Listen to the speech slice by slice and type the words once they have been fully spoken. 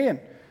In.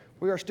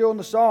 We are still in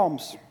the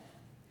Psalms.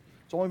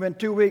 It's only been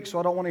 2 weeks, so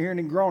I don't want to hear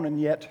any groaning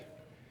yet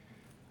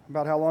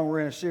about how long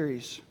we're in a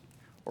series.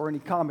 Or any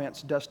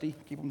comments, Dusty.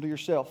 Keep them to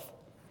yourself.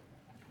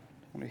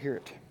 I want to hear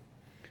it.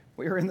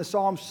 We are in the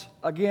Psalms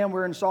again.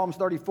 We're in Psalms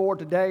 34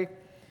 today.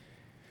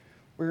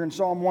 We were in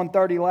Psalm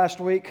 130 last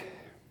week.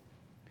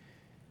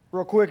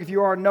 Real quick, if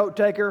you are a note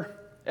taker,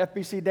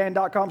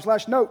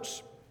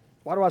 fbcdan.com/notes.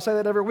 Why do I say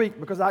that every week?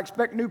 Because I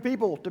expect new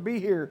people to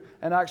be here,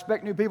 and I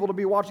expect new people to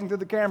be watching through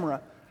the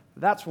camera.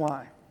 That's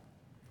why.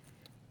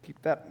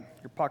 Keep that in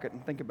your pocket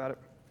and think about it.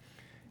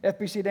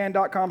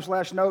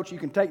 fbcdan.com/notes. You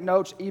can take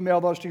notes,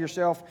 email those to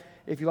yourself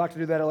if you like to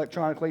do that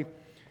electronically.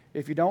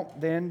 If you don't,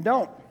 then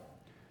don't.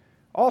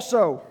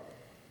 Also,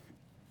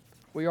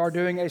 we are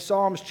doing a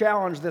Psalms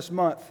challenge this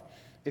month.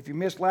 If you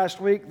missed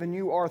last week, then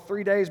you are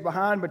 3 days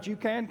behind, but you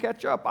can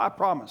catch up, I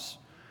promise.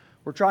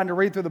 We're trying to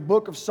read through the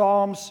book of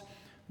Psalms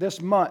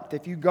this month.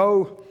 If you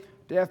go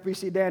to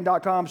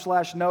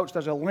fbcdan.com/notes,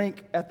 there's a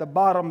link at the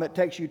bottom that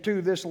takes you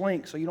to this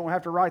link, so you don't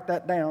have to write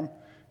that down.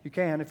 You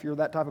can if you're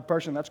that type of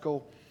person, that's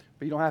cool,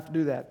 but you don't have to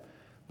do that.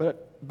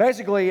 But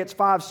basically, it's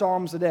 5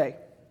 Psalms a day.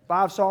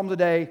 5 Psalms a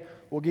day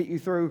will get you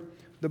through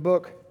the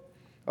book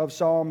of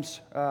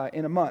Psalms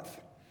in a month.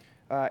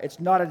 It's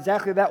not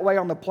exactly that way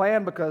on the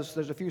plan because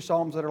there's a few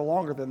Psalms that are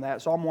longer than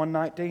that. Psalm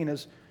 119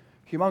 is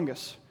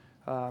humongous.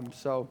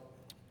 So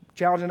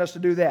challenging us to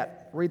do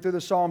that. Read through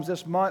the Psalms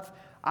this month.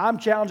 I'm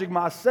challenging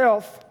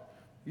myself.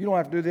 You don't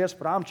have to do this,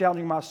 but I'm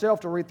challenging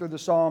myself to read through the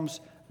Psalms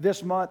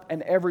this month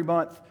and every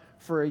month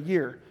for a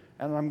year.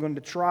 And I'm going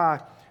to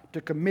try to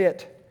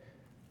commit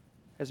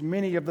as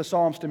many of the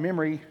Psalms to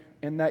memory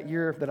in that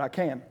year that I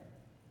can.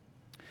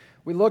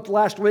 We looked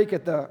last week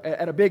at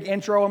a big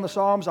intro on the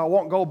Psalms. I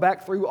won't go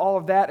back through all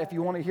of that. If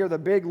you want to hear the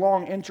big,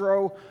 long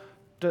intro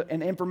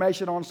and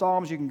information on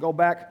Psalms, you can go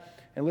back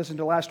and listen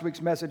to last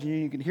week's message, and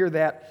you can hear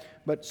that.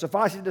 But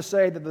suffice it to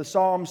say that the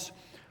Psalms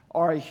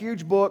are a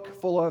huge book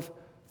full of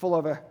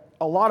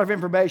a lot of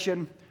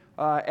information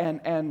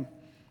and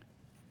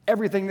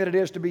everything that it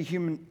is to be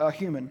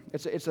human.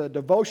 It's a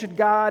devotion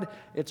guide.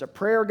 It's a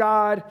prayer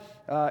guide.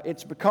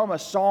 It's become a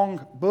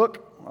song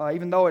book,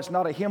 even though it's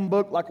not a hymn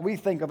book like we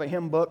think of a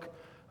hymn book.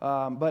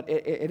 But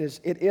it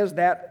is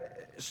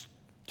that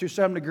to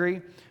some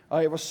degree.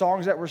 It was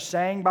songs that were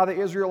sang by the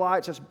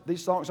Israelites.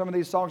 Some of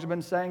these songs have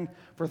been sang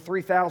for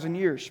 3,000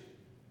 years.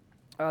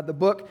 The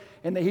book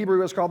in the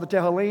Hebrew is called the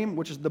Tehillim,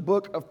 which is the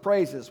book of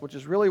praises, which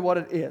is really what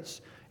it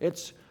is.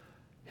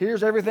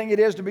 Here's everything it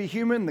is to be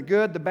human, the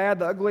good, the bad,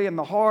 the ugly, and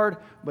the hard.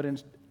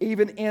 But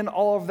even in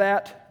all of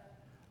that,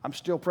 I'm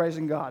still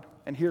praising God.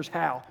 And here's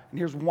how, and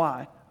here's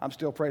why I'm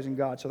still praising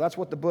God. So that's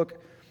what the book,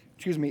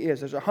 is.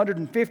 There's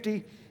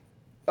 150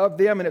 of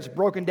them, and it's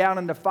broken down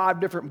into 5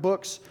 different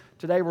books.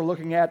 Today we're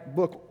looking at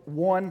book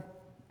 1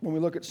 when we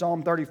look at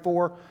Psalm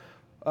 34.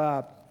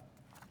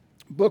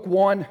 Book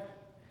 1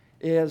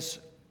 is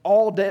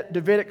all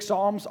Davidic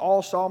Psalms,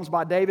 all Psalms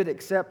by David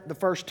except the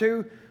first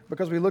 2.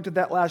 Because we looked at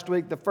that last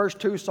week, the first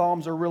 2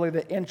 Psalms are really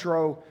the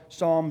intro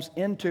Psalms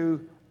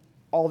into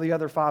all the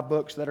other 5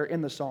 books that are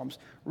in the Psalms.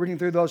 Reading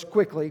through those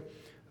quickly,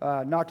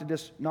 not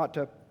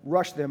to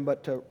rush them,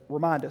 but to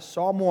remind us.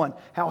 Psalm 1,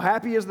 how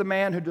happy is the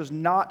man who does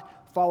not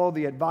follow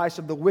the advice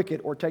of the wicked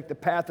or take the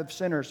path of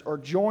sinners or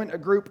join a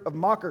group of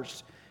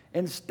mockers.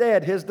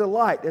 Instead, his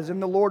delight is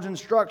in the Lord's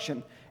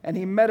instruction, and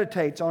he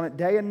meditates on it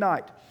day and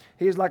night.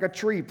 He is like a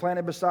tree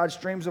planted beside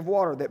streams of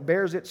water that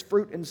bears its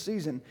fruit in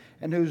season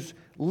and whose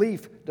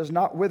leaf does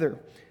not wither.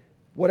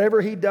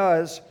 Whatever he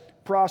does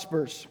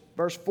prospers.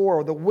 Verse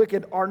 4, the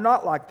wicked are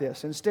not like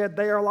this. Instead,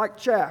 they are like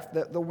chaff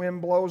that the wind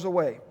blows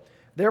away.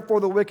 Therefore,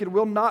 the wicked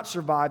will not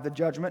survive the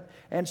judgment,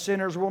 and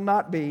sinners will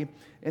not be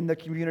in the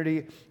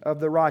community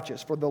of the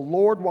righteous. For the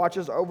Lord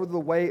watches over the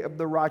way of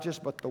the righteous,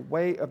 but the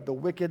way of the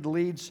wicked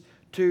leads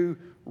to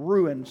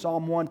ruin.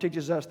 Psalm 1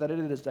 teaches us that it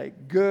is a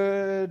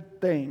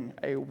good thing,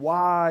 a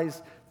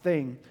wise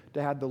thing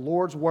to have the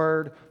Lord's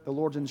word, the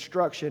Lord's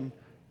instruction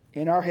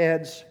in our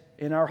heads,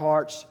 in our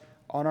hearts,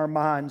 on our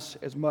minds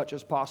as much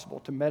as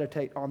possible, to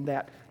meditate on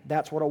that.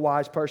 That's what a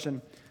wise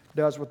person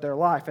does with their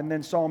life. And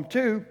then Psalm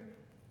 2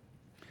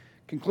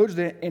 concludes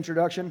the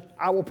introduction.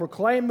 I will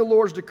proclaim the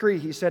Lord's decree.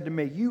 He said to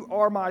me, you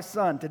are my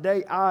son.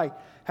 Today I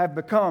have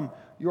become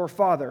your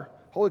father.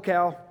 Holy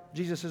cow,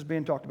 Jesus is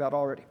being talked about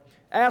already.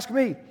 Ask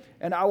me,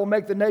 and I will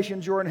make the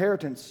nations your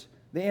inheritance,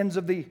 the ends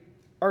of the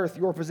earth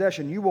your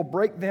possession. You will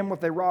break them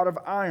with a rod of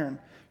iron.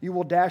 You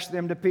will dash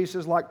them to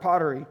pieces like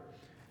pottery.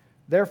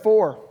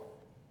 Therefore,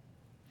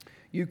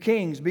 you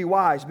kings, be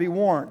wise, be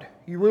warned.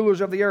 You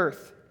rulers of the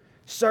earth,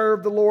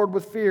 serve the Lord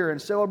with fear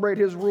and celebrate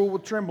his rule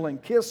with trembling.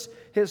 Kiss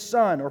his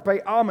son or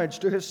pay homage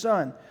to his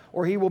son,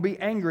 or he will be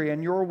angry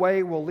and your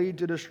way will lead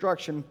to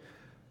destruction,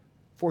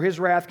 for his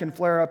wrath can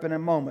flare up in a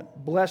moment.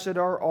 Blessed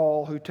are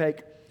all who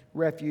take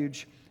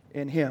refuge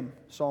in him.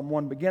 Psalm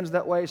 1 begins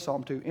that way.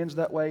 Psalm 2 ends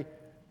that way.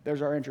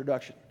 There's our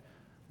introduction.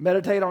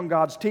 Meditate on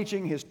God's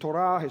teaching, his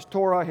Torah,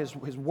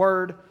 his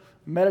word.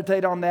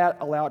 Meditate on that.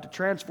 Allow it to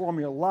transform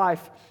your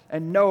life,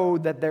 and know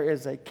that there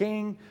is a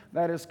king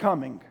that is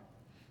coming.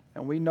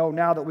 And we know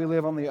now that we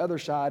live on the other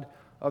side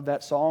of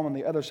that psalm, on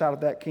the other side of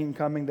that King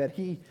coming, that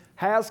he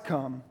has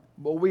come,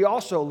 but we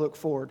also look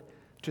forward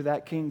to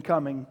that King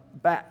coming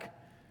back.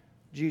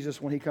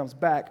 Jesus, when he comes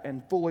back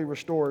and fully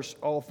restores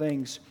all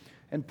things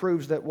and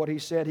proves that what he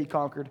said he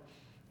conquered,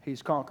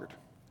 he's conquered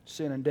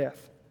sin and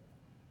death.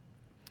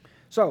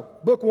 So,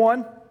 book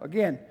 1,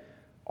 again,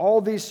 all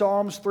these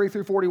Psalms 3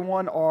 through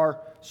 41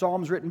 are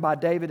Psalms written by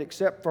David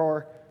except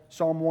for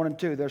Psalm 1 and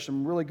 2. There's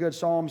some really good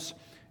Psalms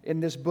in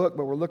this book,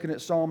 but we're looking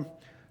at Psalm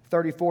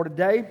 34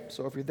 today.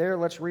 So if you're there,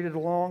 let's read it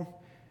along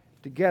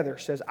together.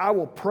 It says, I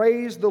will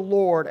praise the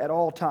Lord at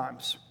all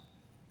times.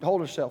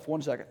 Hold yourself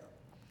 1 second.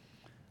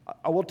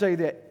 I will tell you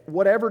that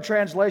whatever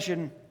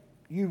translation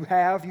you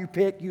have, you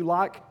pick, you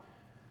like,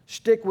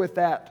 stick with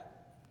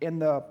that in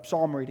the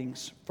psalm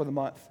readings for the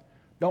month.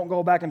 Don't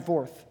go back and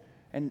forth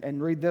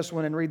and read this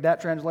one and read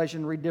that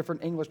translation, read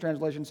different English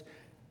translations.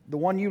 The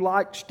one you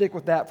like, stick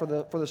with that for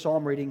the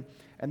psalm reading,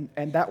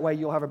 and that way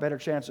you'll have a better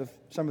chance of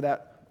some of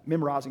that,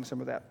 memorizing some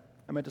of that.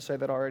 I meant to say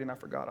that already and I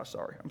forgot.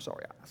 I'm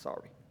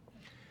sorry.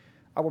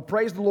 I will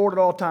praise the Lord at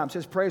all times.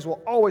 His praise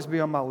will always be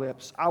on my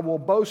lips. I will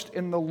boast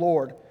in the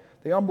Lord.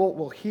 The humble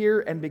will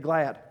hear and be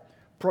glad.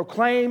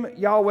 Proclaim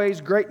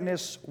Yahweh's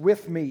greatness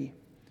with me.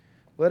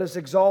 Let us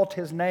exalt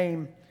his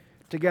name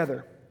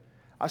together.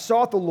 I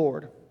sought the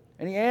Lord,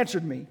 and he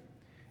answered me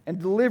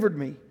and delivered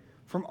me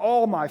from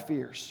all my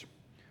fears.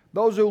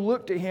 Those who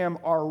look to him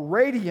are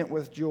radiant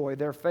with joy.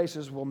 Their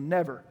faces will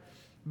never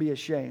be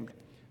ashamed.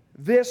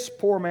 This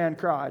poor man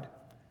cried,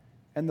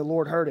 and the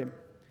Lord heard him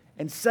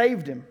and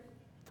saved him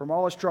from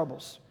all his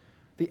troubles.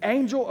 The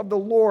angel of the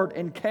Lord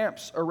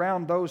encamps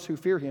around those who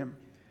fear him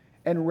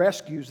and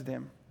rescues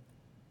them.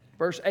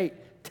 Verse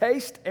 8,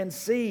 taste and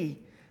see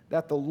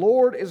that the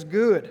Lord is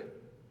good.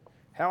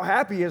 How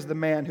happy is the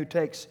man who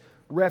takes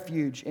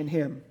refuge in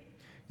him.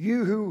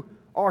 You who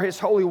are his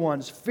holy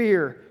ones,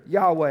 fear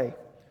Yahweh.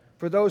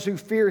 For those who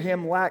fear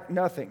him lack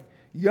nothing.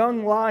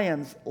 Young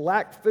lions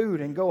lack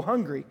food and go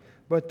hungry,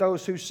 but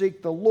those who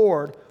seek the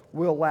Lord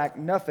will lack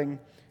nothing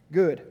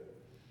good.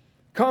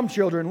 Come,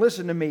 children,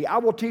 listen to me. I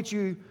will teach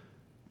you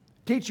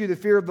the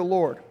fear of the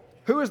Lord.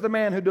 Who is the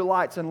man who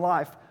delights in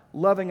life,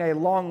 loving a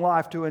long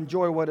life to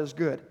enjoy what is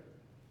good?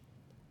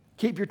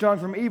 Keep your tongue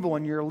from evil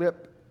and your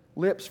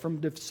lips from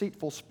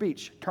deceitful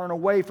speech. Turn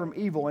away from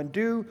evil and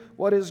do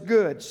what is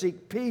good.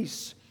 Seek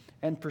peace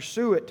and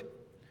pursue it.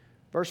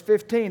 Verse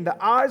 15,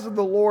 the eyes of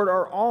the Lord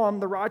are on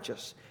the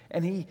righteous,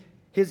 and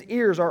his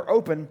ears are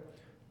open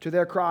to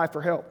their cry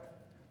for help.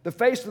 The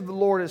face of the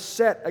Lord is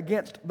set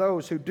against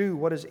those who do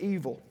what is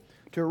evil,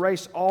 to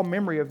erase all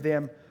memory of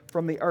them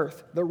from the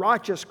earth. The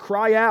righteous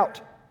cry out,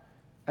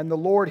 and the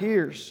Lord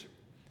hears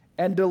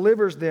and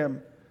delivers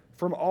them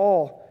from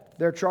all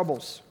their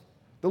troubles.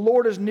 The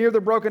Lord is near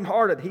the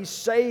brokenhearted. He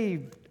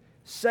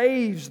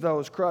saves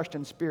those crushed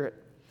in spirit.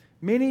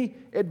 Many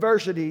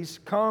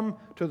adversities come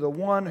to the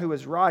one who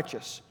is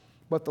righteous,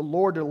 but the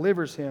Lord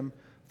delivers him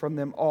from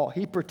them all.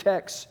 He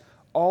protects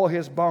all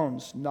his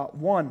bones. Not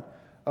one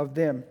of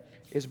them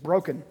is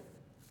broken.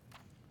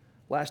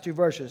 Last two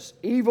verses.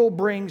 Evil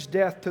brings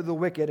death to the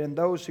wicked, and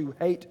those who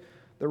hate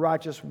the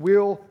righteous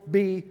will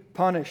be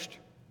punished.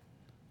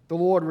 The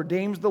Lord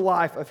redeems the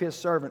life of his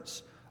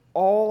servants.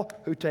 All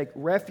who take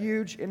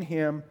refuge in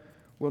him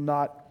will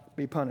not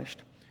be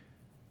punished.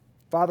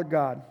 Father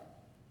God,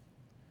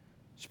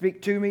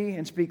 speak to me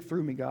and speak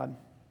through me, God.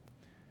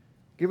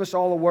 Give us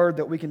all a word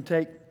that we can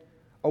take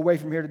away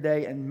from here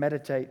today and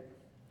meditate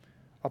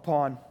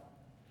upon.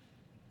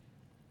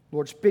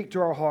 Lord, speak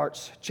to our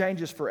hearts.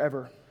 Change us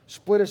forever.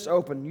 Split us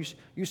open.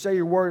 You say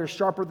your word is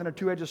sharper than a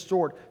two-edged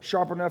sword,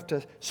 sharp enough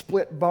to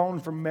split bone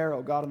from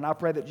marrow, God. And I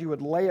pray that you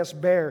would lay us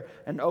bare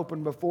and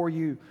open before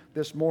you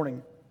this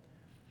morning,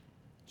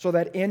 so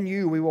that in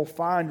you we will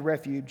find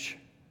refuge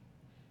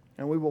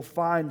and we will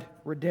find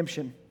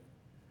redemption.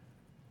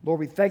 Lord,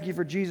 we thank you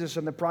for Jesus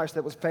and the price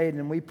that was paid,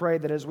 and we pray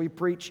that as we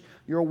preach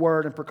your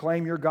word and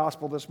proclaim your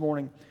gospel this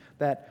morning,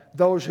 that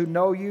those who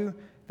know you,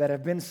 that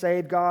have been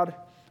saved, God,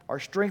 are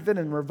strengthened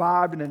and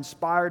revived and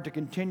inspired to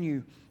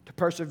continue to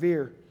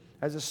persevere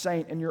as a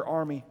saint in your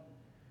army.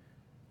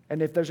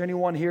 And if there's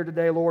anyone here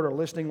today, Lord, or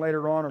listening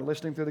later on or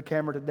listening through the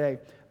camera today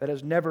that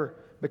has never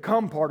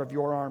become part of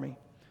your army,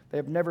 they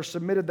have never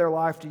submitted their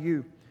life to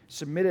you,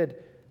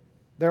 submitted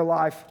their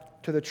life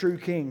to the true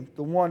King,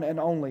 the one and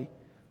only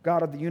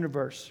God of the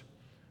universe,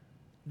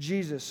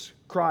 Jesus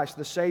Christ,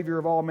 the Savior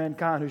of all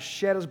mankind, who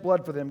shed his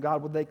blood for them,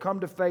 God, would they come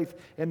to faith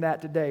in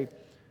that today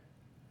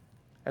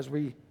as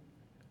we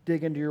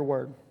dig into your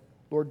word?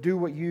 Lord, do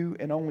what you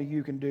and only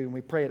you can do. And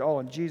we pray it all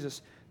in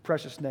Jesus'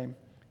 precious name.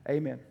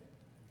 Amen.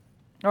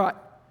 All right.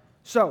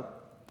 So,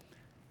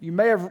 you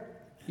may have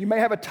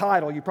a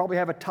title. You probably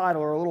have a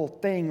title or a little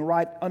thing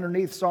right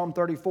underneath Psalm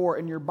 34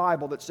 in your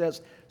Bible that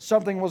says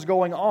something was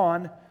going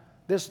on.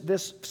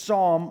 This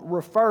psalm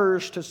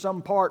refers to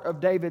some part of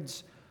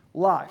David's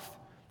life.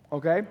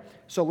 Okay?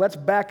 So let's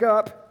back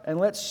up and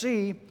let's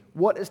see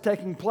what is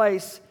taking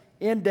place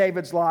in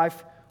David's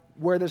life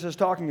where this is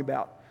talking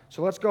about.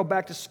 So let's go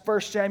back to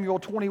 1 Samuel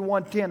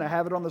 21:10. I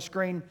have it on the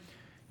screen.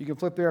 You can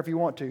flip there if you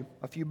want to.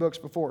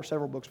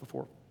 Several books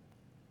before.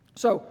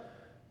 So,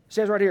 it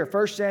says right here,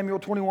 1 Samuel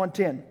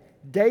 21:10,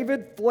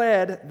 David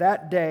fled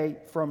that day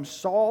from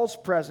Saul's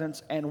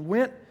presence and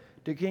went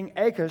to King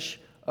Achish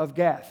of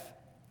Gath.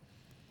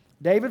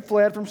 David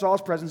fled from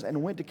Saul's presence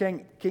and went to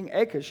King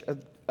Achish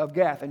of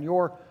Gath. And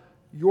your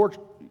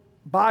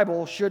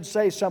Bible should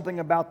say something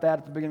about that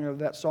at the beginning of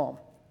that psalm.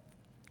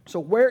 So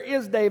where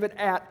is David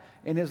at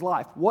in his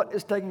life? What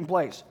is taking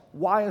place?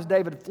 Why is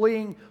David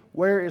fleeing?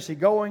 Where is he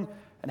going?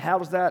 And how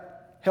does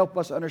that help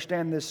us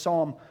understand this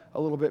psalm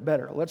a little bit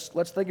better? Let's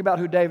think about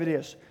who David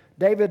is.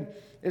 David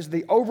is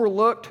the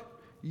overlooked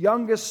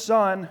youngest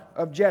son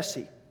of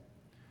Jesse.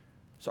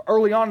 So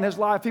early on in his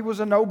life, he was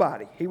a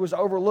nobody. He was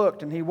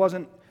overlooked, and he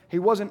wasn't,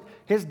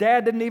 his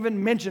dad didn't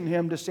even mention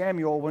him to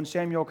Samuel when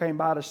Samuel came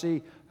by to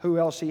see who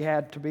else he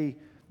had to be,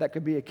 that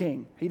could be a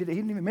king. He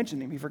didn't even mention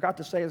him. He forgot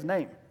to say his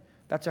name.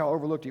 That's how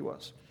overlooked he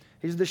was.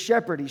 He's the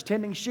shepherd. He's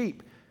tending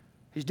sheep.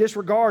 He's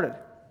disregarded.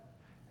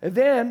 And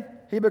then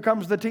he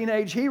becomes the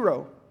teenage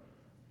hero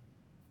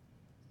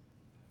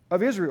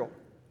of Israel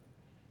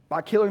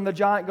by killing the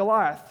giant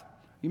Goliath.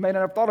 You may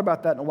not have thought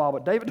about that in a while,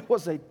 but David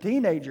was a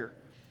teenager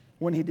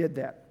when he did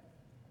that.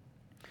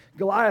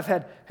 Goliath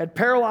had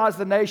paralyzed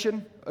the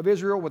nation of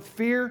Israel with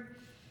fear,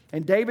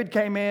 and David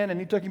came in and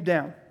he took him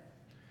down.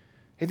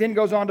 He then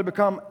goes on to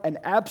become an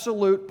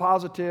absolute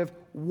positive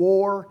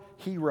war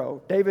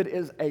hero. David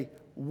is a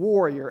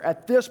warrior.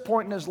 At this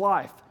point in his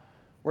life,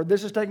 where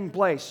this is taking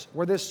place,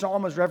 where this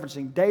psalm is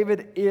referencing,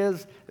 David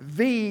is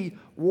the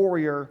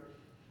warrior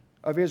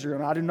of Israel.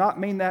 And I do not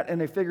mean that in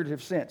a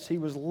figurative sense. He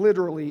was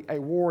literally a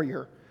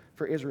warrior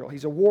for Israel.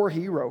 He's a war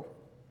hero.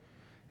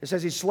 It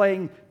says he's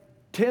slaying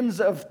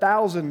tens of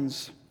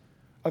thousands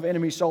of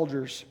enemy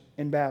soldiers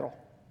in battle.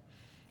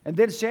 And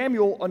then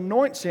Samuel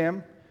anoints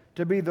him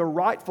to be the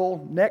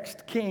rightful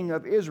next king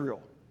of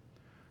Israel.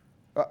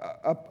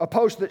 A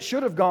post that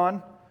should have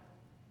gone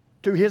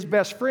to his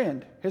best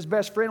friend. His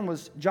best friend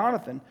was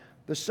Jonathan,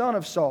 the son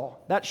of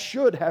Saul. That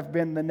should have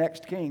been the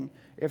next king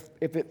if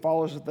it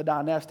follows the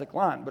dynastic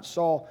line. But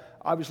Saul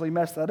obviously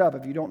messed that up.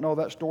 If you don't know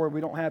that story,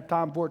 we don't have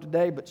time for it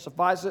today, but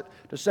suffice it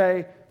to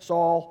say,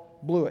 Saul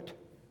blew it.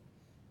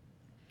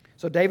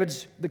 So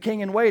David's the king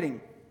in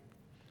waiting,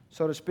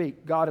 so to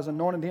speak. God has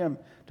anointed him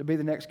to be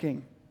the next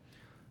king.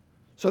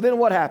 So then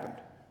what happened?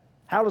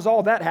 How does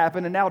all that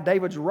happen? And now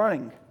David's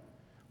running.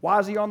 Why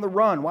is he on the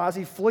run? Why is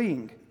he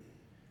fleeing?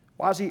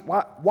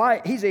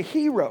 Why? He's a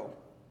hero.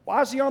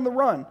 Why is he on the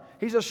run?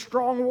 He's a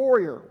strong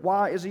warrior.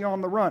 Why is he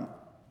on the run?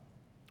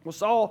 Well,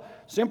 Saul,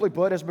 simply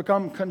put, has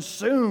become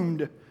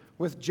consumed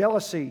with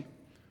jealousy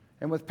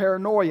and with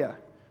paranoia.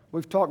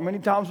 We've talked many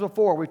times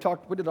before. We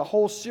did a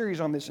whole series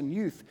on this in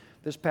youth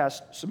this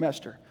past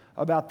semester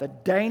about the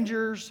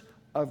dangers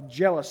of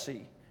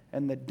jealousy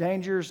and the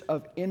dangers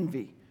of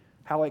envy,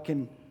 how it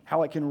can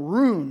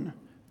ruin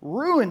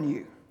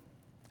you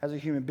as a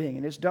human being.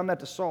 And it's done that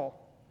to Saul.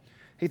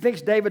 He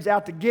thinks David's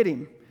out to get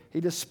him. He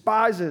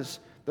despises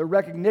the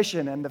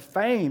recognition and the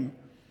fame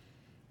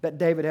that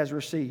David has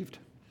received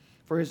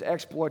for his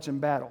exploits in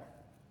battle.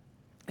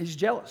 He's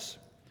jealous.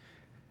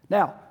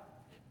 Now,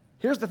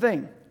 here's the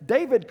thing.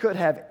 David could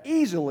have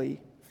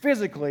easily,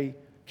 physically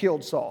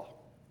killed Saul.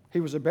 He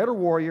was a better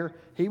warrior.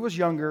 He was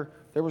younger.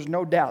 There was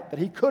no doubt that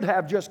he could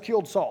have just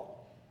killed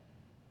Saul.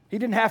 He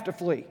didn't have to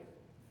flee.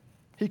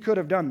 He could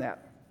have done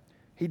that.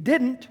 He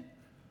didn't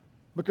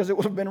because it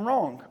would have been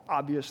wrong,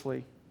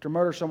 obviously. To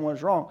murder someone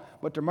is wrong.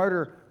 But to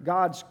murder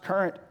God's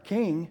current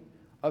king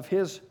of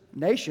his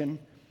nation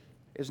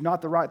is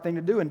not the right thing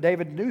to do. And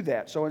David knew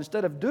that. So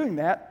instead of doing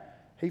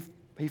that,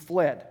 he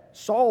fled.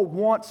 Saul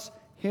wants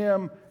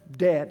him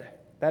dead.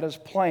 That is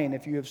plain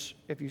if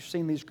you've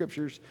seen these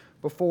scriptures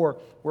before,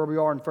 where we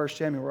are in 1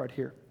 Samuel right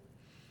here.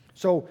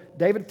 So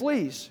David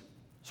flees.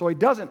 So he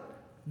doesn't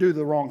do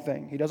the wrong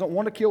thing. He doesn't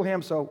want to kill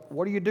him. So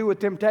what do you do with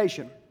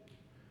temptation?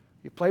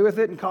 You play with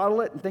it and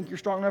coddle it and think you're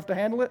strong enough to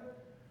handle it?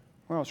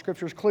 Well,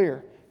 Scripture is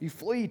clear. You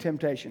flee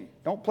temptation.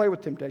 Don't play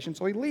with temptation.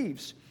 So he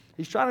leaves.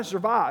 He's trying to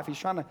survive. He's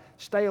trying to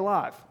stay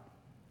alive.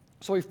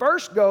 So he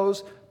first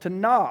goes to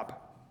Nob.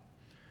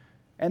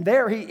 And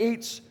there he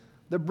eats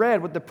the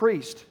bread with the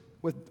priest,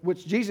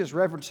 which Jesus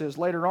references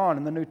later on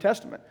in the New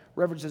Testament.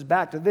 References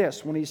back to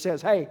this when he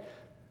says, hey,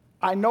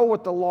 I know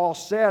what the law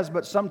says,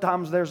 but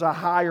sometimes there's a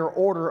higher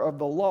order of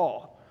the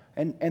law.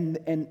 And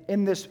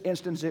in this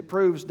instance, it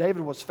proves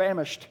David was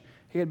famished.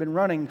 He had been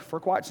running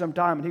for quite some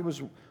time, and he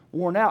was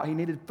worn out. He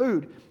needed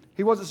food.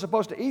 He wasn't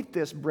supposed to eat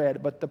this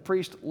bread, but the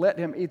priest let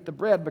him eat the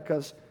bread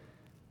because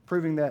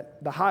proving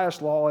that the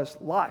highest law is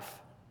life,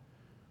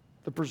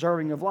 the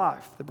preserving of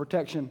life, the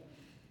protection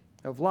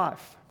of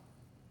life.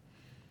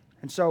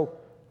 And so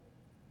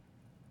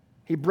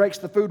he breaks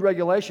the food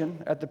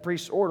regulation at the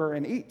priest's order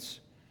and eats.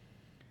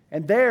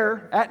 And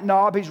there at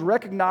Nob, he's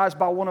recognized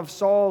by one of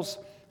Saul's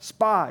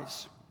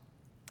spies.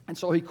 And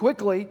so he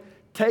quickly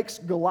takes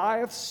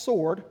Goliath's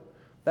sword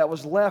that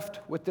was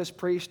left with this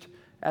priest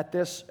at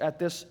this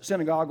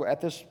synagogue, at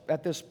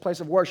this place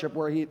of worship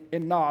where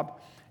in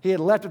Nob. He had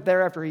left it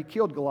there after he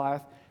killed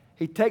Goliath.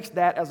 He takes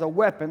that as a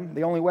weapon,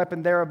 the only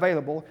weapon there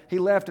available. He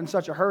left in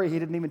such a hurry, he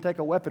didn't even take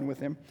a weapon with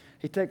him.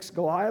 He takes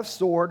Goliath's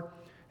sword,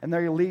 and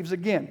there he leaves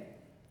again.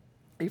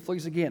 He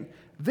flees again.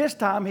 This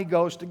time he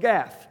goes to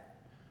Gath,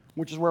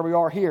 which is where we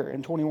are here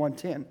in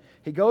 21:10.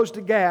 He goes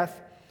to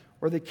Gath,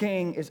 where the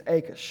king is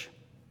Achish.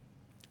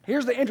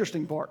 Here's the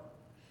interesting part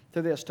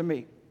to this, to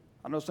me.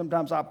 I know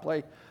sometimes I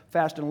play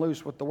fast and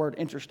loose with the word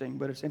interesting,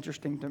 but it's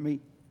interesting to me.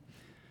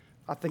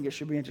 I think it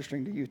should be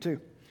interesting to you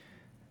too.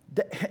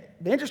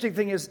 The interesting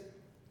thing is,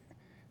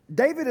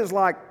 David is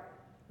like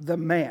the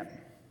man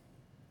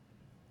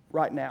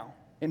right now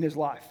in his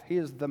life. He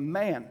is the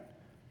man.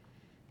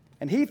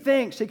 And he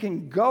thinks he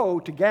can go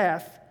to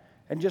Gath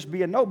and just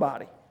be a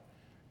nobody,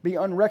 be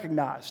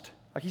unrecognized.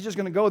 Like he's just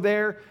going to go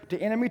there to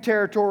enemy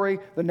territory,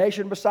 the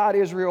nation beside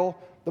Israel,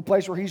 the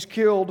place where he's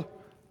killed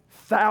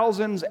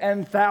thousands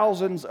and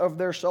thousands of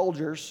their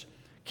soldiers,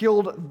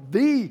 killed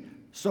the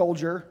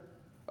soldier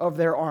of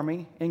their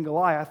army in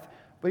Goliath,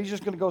 but he's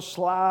just going to go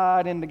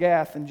slide into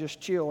Gath and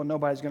just chill and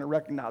nobody's going to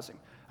recognize him.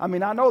 I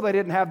mean, I know they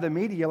didn't have the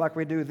media like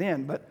we do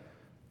then, but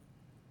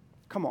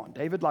come on,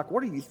 David, like,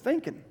 what are you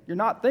thinking? You're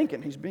not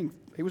thinking.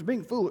 He was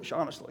being foolish,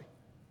 honestly.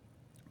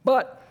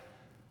 But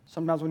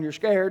sometimes when you're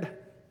scared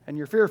and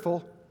you're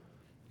fearful,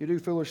 you do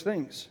foolish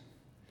things.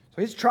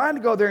 So he's trying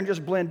to go there and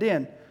just blend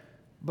in,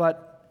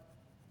 but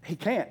he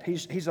can't.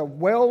 He's a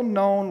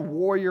well-known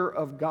warrior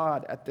of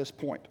God at this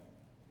point.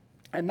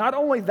 And not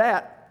only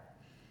that,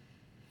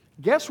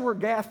 guess where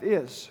Gath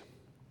is?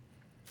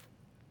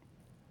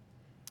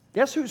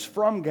 Guess who's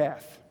from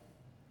Gath?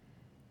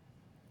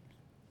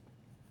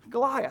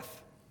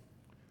 Goliath.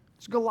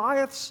 It's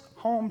Goliath's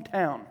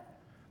hometown.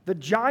 The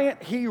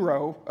giant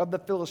hero of the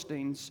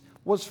Philistines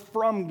was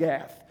from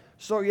Gath.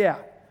 So yeah,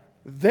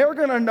 they're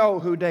going to know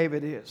who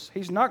David is.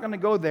 He's not going to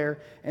go there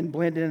and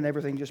blend in and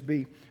everything just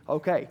be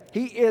okay.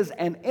 He is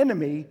an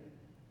enemy,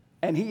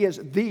 and he is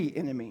the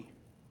enemy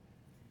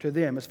to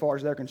them as far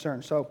as they're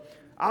concerned. So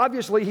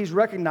obviously he's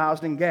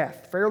recognized in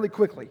Gath fairly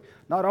quickly.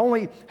 Not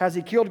only has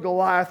he killed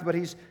Goliath, but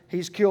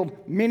he's killed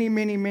many,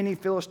 many, many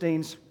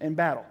Philistines in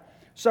battle.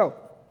 So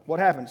what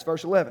happens?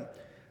 Verse 11.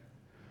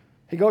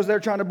 He goes there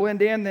trying to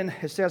blend in. Then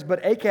it says,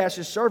 but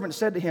Achash's servant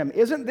said to him,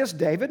 isn't this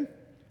David,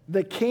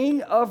 the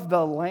king of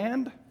the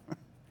land?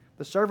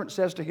 The servant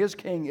says to his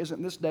king,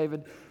 isn't this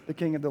David, the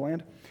king of the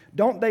land?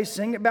 Don't they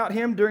sing about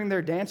him during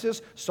their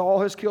dances?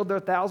 Saul has killed their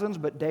thousands,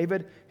 but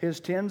David his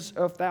tens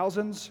of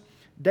thousands.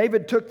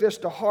 David took this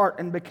to heart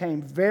and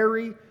became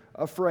very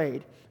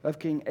afraid of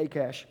King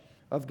Achash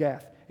of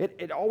Gath.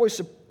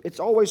 It's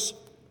always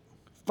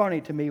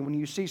funny to me when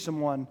you see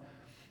someone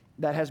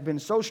that has been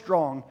so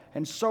strong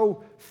and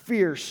so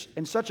fierce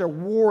and such a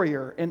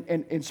warrior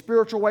in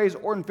spiritual ways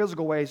or in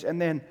physical ways, and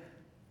then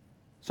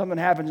something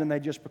happens and they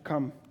just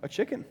become a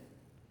chicken.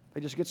 They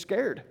just get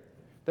scared.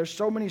 There's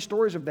so many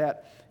stories of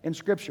that in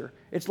Scripture.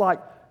 It's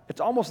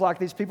almost like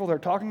these people they're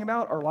talking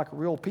about are like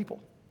real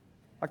people.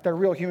 Like they're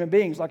real human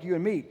beings like you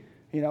and me.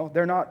 You know,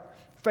 they're not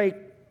fake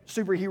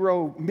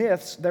superhero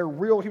myths. They're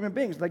real human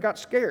beings. They got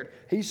scared.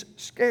 He's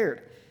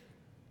scared.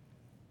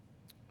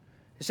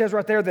 It says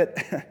right there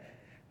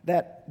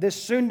that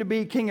this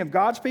soon-to-be king of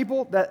God's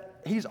people,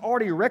 that he's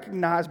already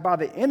recognized by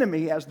the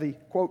enemy as the,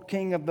 quote,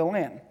 king of the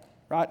land.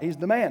 Right? He's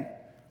the man.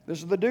 This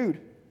is the dude.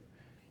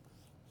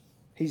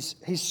 He's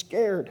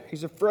scared.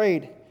 He's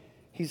afraid.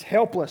 He's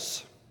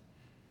helpless.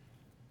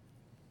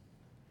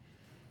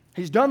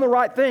 He's done the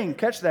right thing.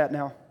 Catch that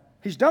now.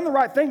 He's done the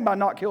right thing by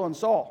not killing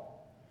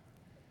Saul.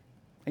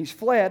 He's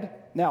fled.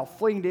 Now,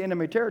 fleeing to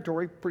enemy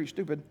territory, pretty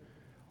stupid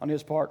on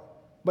his part.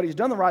 But he's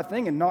done the right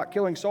thing in not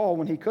killing Saul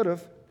when he could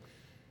have.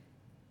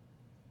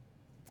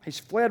 He's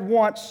fled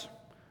once,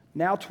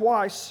 now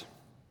twice,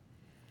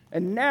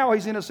 and now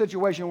he's in a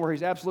situation where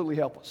he's absolutely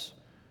helpless.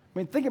 I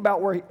mean, think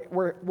about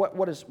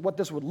what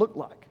this would look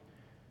like.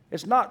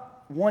 It's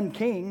not one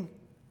king.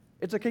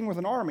 It's a king with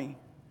an army.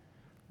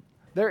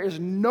 There is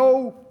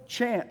no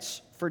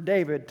chance for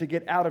David to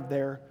get out of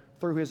there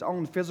through his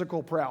own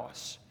physical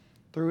prowess,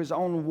 through his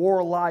own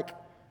warlike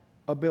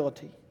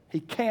ability. He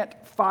can't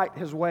fight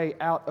his way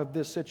out of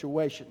this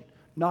situation.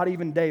 Not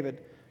even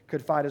David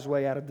could fight his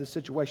way out of this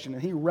situation,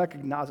 and he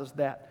recognizes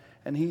that,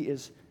 and he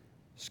is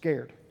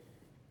scared.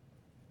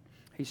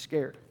 He's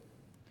scared.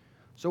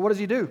 So what does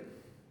he do?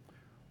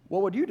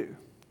 What would you do?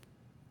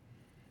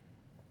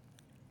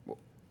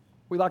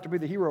 We like to be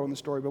the hero in the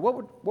story, but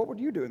what would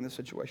you do in this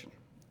situation?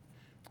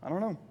 I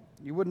don't know.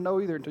 You wouldn't know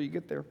either until you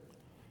get there.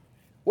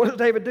 What does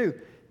David do?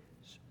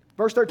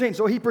 Verse 13,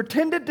 so he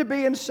pretended to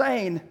be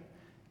insane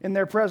in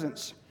their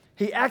presence.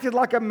 He acted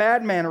like a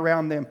madman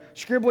around them,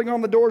 scribbling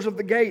on the doors of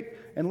the gate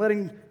and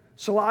letting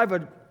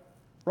saliva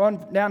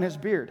run down his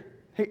beard.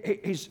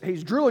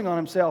 He's drooling on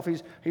himself.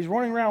 He's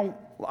running around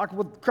like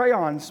with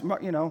crayons,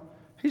 you know.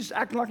 He's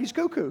acting like he's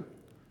cuckoo.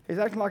 He's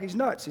acting like he's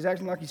nuts. He's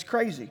acting like he's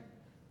crazy.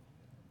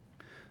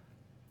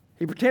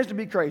 He pretends to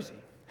be crazy.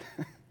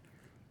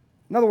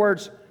 In other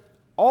words,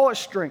 all his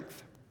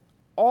strength,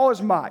 all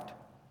his might,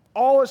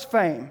 all his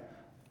fame,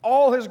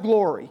 all his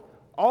glory,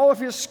 all of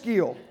his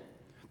skill,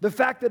 The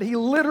fact that he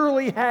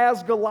literally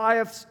has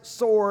Goliath's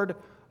sword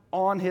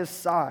on his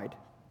side.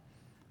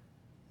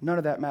 None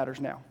of that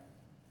matters now.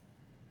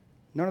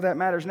 None of that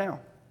matters now.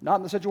 Not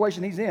in the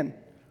situation he's in.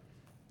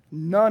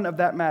 None of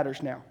that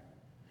matters now.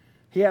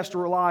 He has to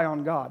rely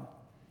on God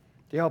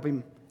to help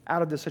him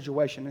out of this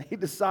situation. And he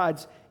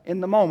decides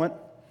in the moment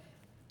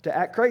to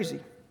act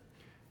crazy.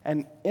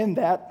 And in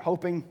that,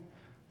 hoping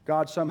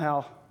God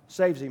somehow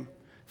saves him.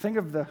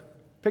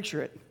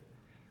 Picture it.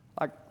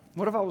 Like,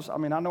 what if I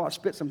know I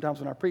spit sometimes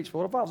when I preach, but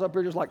what if I was up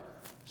here just like,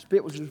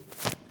 spit was just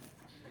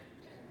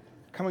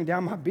coming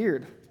down my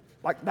beard?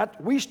 Like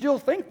that, we still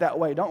think that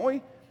way, don't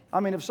we? I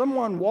mean, if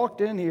someone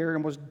walked in here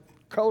and was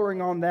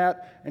coloring on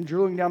that and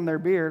drooling down their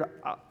beard,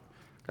 I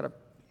got a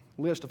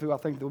list of who I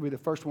think will be the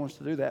first ones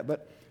to do that,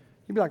 but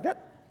you'd be like,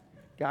 that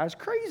guy's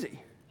crazy.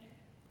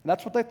 And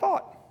that's what they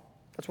thought.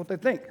 That's what they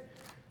think.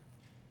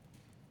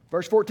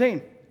 Verse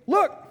 14,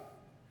 look,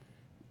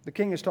 the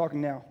king is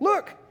talking now.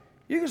 Look,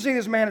 you can see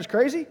this man is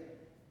crazy.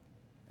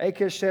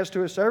 Achish says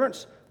to his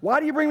servants, why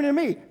do you bring him to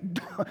me?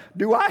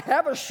 Do I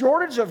have a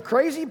shortage of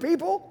crazy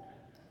people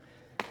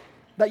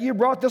that you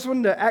brought this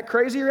one to act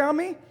crazy around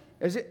me?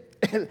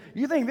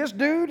 You think this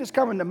dude is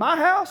coming to my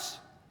house?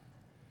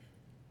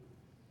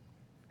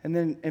 And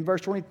then in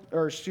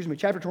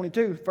chapter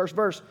 22, first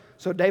verse,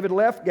 so David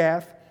left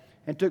Gath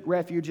and took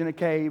refuge in a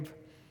cave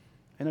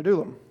in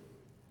Adullam.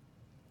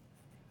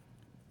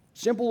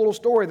 Simple little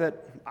story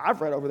that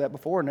I've read over that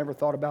before and never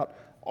thought about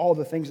all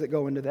the things that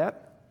go into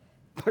that.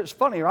 But it's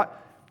funny, right?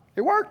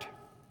 It worked.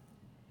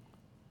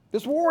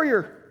 This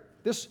warrior,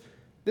 this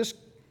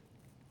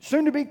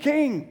soon-to-be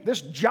king, this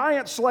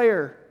giant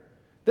slayer,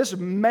 this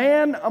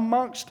man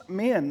amongst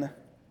men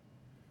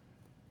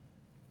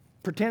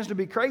pretends to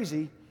be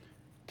crazy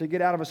to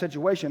get out of a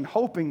situation,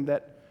 hoping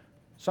that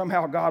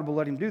somehow God will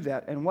let him do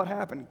that. And what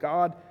happened?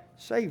 God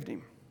saved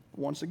him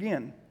once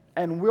again,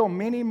 and will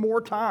many more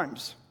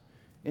times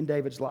in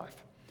David's life.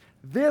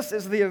 This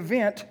is the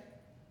event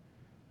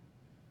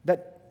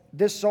that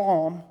this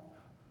psalm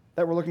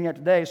that we're looking at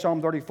today,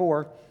 Psalm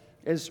 34,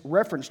 is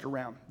referenced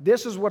around.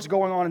 This is what's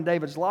going on in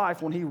David's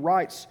life when he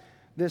writes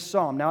this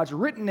psalm. Now, it's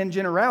written in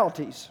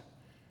generalities.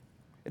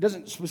 It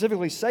doesn't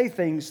specifically say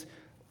things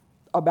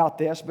about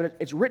this, but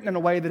it's written in a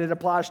way that it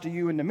applies to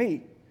you and to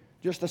me,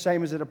 just the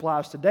same as it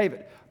applies to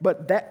David.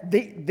 But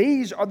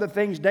these are the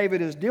things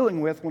David is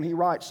dealing with when he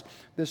writes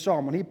this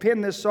psalm. When he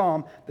penned this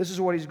psalm, this is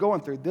what he's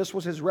going through. This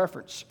was his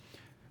reference.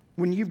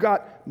 When you've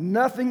got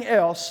nothing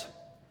else,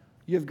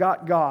 you've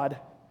got God,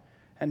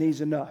 and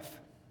he's enough.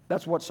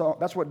 That's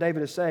what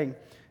David is saying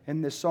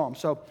in this psalm.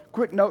 So,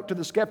 quick note to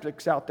the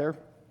skeptics out there.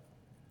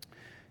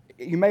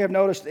 You may have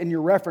noticed in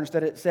your reference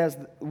that it says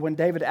when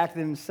David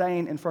acted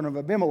insane in front of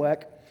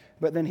Abimelech,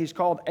 but then he's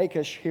called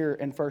Achish here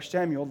in 1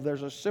 Samuel.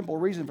 There's a simple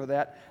reason for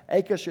that.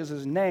 Achish is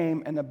his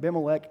name, and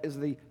Abimelech is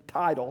the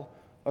title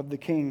of the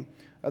king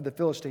of the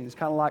Philistines. It's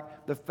kind of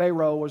like the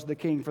Pharaoh was the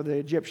king for the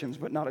Egyptians,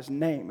 but not his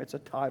name. It's a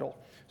title.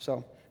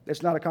 So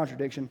it's not a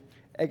contradiction.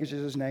 Achish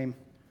is his name.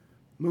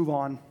 Move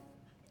on.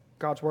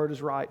 God's word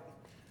is right.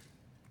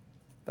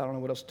 I don't know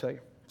what else to tell you.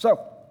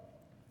 So,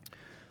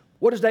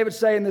 what does David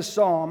say in this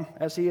psalm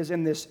as he is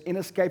in this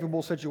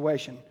inescapable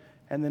situation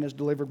and then is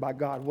delivered by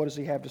God? What does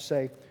he have to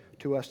say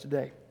to us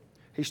today?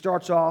 He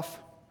starts off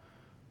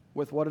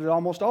with what it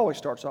almost always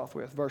starts off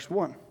with, verse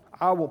 1.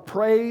 I will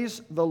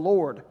praise the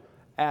Lord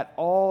at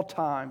all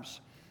times.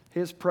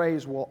 His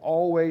praise will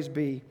always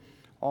be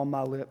on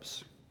my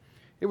lips.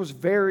 It was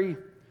very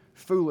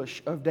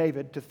foolish of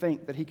David to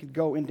think that he could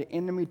go into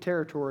enemy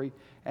territory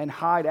and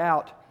hide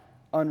out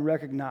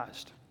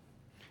unrecognized.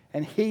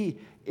 And he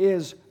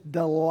is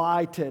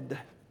delighted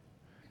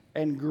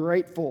and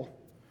grateful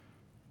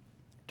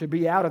to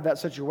be out of that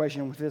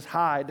situation with his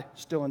hide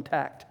still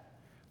intact,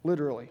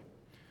 literally.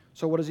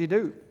 So what does he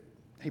do?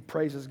 He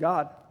praises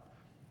God.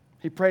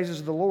 He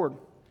praises the Lord.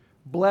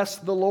 Bless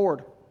the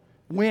Lord.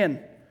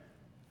 When?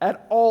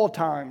 At all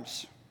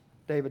times,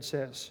 David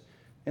says.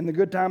 In the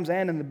good times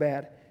and in the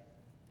bad.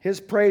 His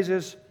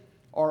praises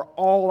are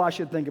all I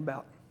should think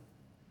about,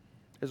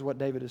 is what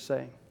David is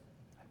saying.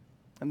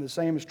 And the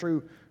same is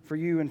true for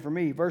you and for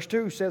me. Verse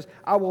 2 says,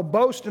 I will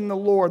boast in the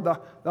Lord. The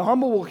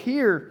humble will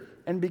hear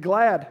and be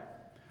glad.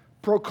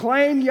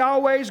 Proclaim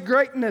Yahweh's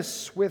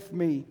greatness with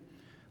me.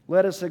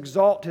 Let us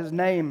exalt his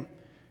name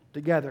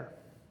together.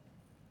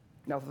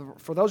 Now,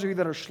 for those of you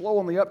that are slow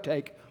on the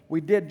uptake,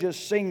 we did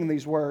just sing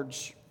these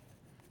words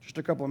just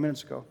a couple of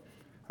minutes ago.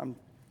 A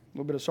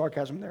little bit of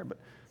sarcasm there, but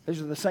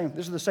these are the same.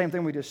 This is the same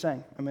thing we just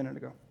sang a minute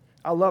ago.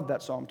 I love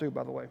that psalm too,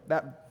 by the way.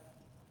 That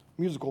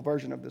musical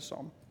version of this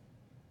psalm.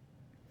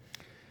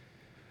 It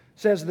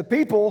says, the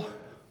people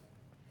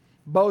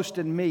boast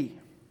in me.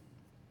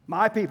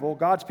 My people,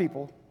 God's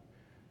people,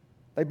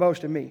 they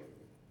boast in me.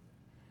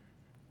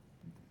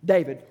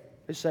 David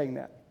is saying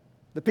that.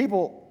 The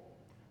people,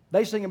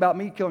 they sing about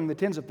me killing the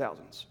tens of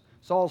thousands.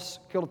 Saul's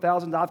killed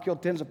thousands, I've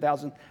killed tens of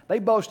thousands. They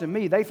boast in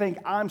me. They think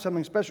I'm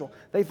something special.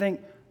 They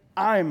think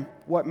I'm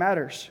what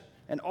matters.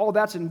 And all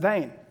that's in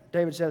vain.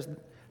 David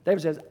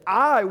says,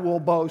 I will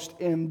boast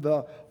in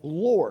the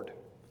Lord.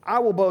 I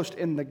will boast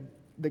in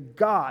the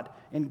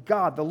in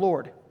God the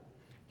Lord.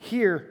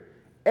 Hear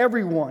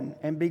everyone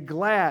and be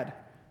glad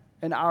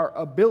in our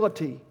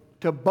ability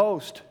to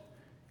boast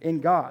in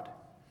God.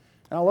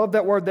 And I love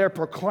that word there,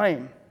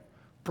 proclaim.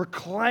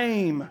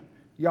 Proclaim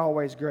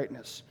Yahweh's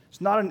greatness.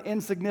 It's not an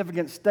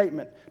insignificant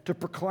statement to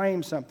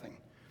proclaim something.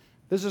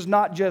 This is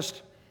not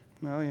just,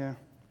 oh yeah,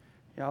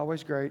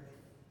 Yahweh's great.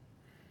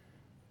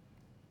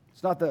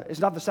 It's not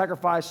the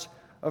sacrifice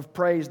of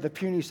praise, the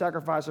puny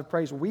sacrifice of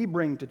praise we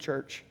bring to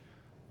church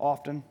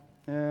often.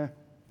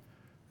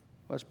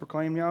 Let's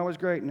proclaim Yahweh's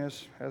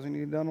greatness. Hasn't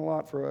He done a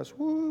lot for us?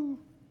 Woo!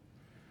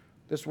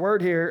 This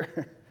word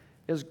here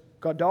is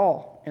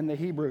gadol in the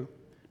Hebrew.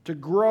 To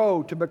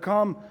grow, to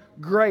become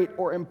great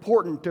or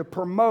important, to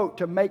promote,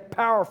 to make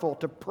powerful,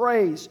 to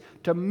praise,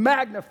 to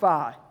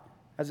magnify,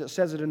 as it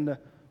says it in the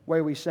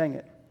way we sang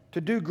it.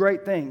 To do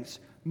great things.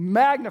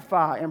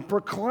 Magnify and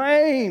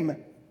proclaim.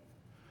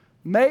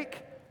 Make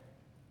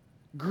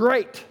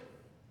great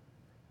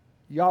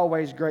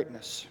Yahweh's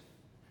greatness.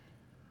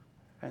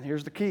 And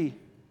here's the key.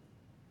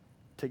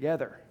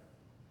 Together.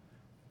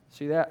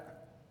 See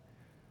that?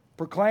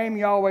 Proclaim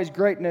Yahweh's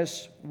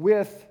greatness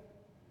with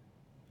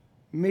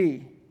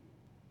me.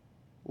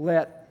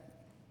 Let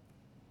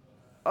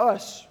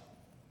us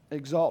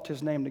exalt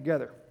His name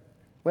together.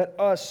 Let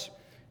us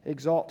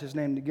exalt His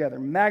name together.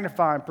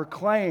 Magnify and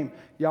proclaim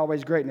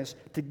Yahweh's greatness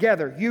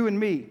together. You and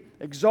me.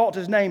 Exalt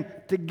His name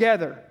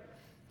together.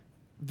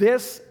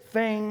 This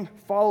thing,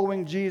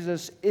 following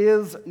Jesus,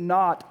 is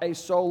not a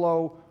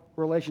solo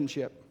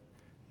relationship.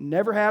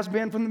 Never has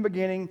been from the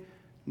beginning.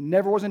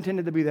 Never was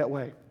intended to be that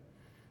way.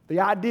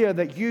 The idea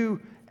that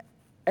you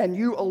and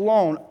you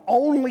alone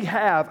only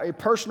have a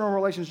personal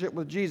relationship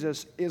with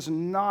Jesus is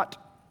not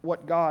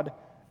what God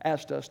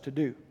asked us to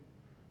do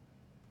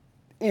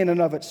in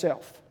and of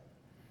itself.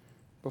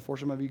 Before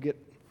some of you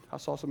I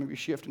saw some of you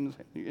shift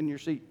in your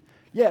seat.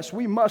 Yes,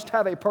 we must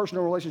have a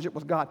personal relationship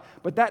with God,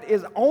 but that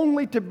is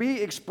only to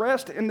be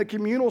expressed in the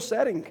communal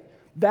setting.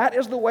 That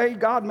is the way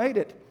God made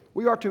it.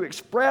 We are to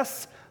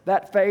express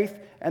that faith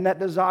and that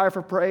desire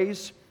for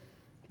praise.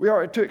 We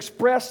are to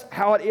express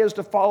how it is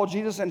to follow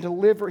Jesus and to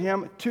live for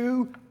Him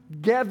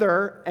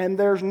together, and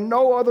there's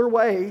no other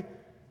way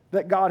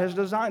that God has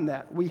designed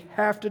that. We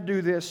have to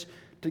do this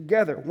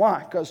together. Why?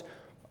 Because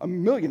a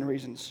million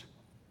reasons.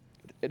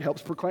 It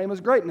helps proclaim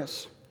His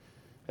greatness.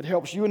 It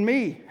helps you and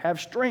me have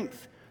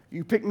strength.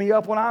 You pick me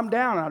up when I'm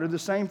down, I'll do the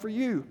same for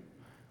you.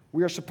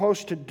 We are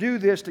supposed to do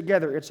this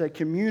together. It's a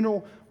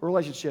communal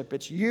relationship.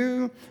 It's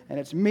you, and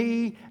it's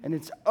me, and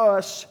it's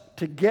us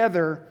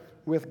together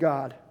with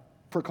God,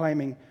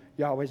 proclaiming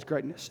Yahweh's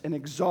greatness and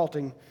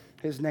exalting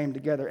His name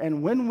together.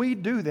 And when we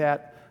do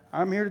that,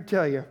 I'm here to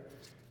tell you,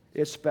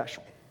 it's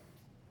special.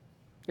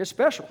 It's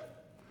special.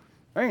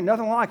 There ain't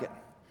nothing like it.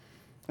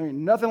 There ain't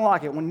nothing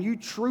like it. When you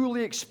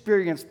truly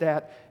experience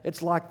that,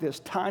 it's like this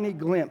tiny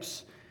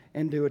glimpse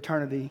into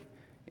eternity,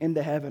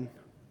 into heaven.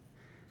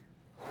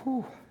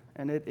 Whew,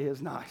 and it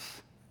is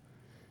nice.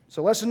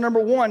 So lesson number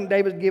 1,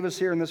 David gives us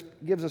here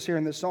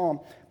in this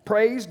psalm.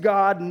 Praise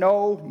God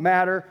no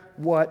matter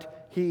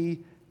what.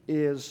 He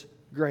is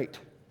great.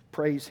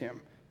 Praise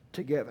Him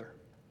together.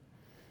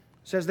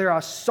 It says there, I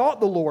sought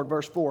the Lord,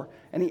 verse 4,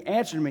 and He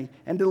answered me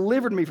and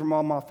delivered me from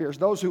all my fears.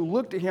 Those who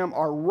look to Him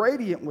are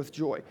radiant with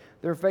joy.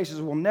 Their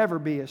faces will never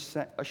be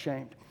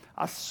ashamed.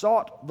 I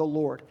sought the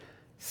Lord.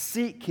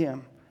 Seek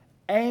Him.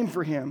 Aim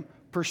for Him.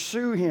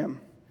 Pursue Him.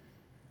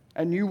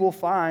 And you will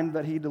find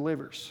that He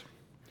delivers.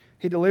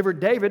 He delivered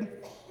David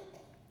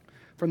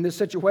from this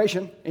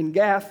situation in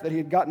Gath that he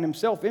had gotten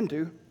himself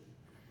into.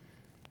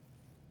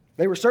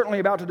 They were certainly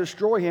about to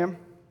destroy him,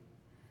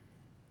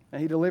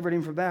 and He delivered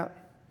him from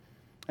that.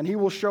 And He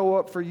will show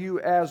up for you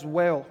as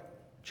well,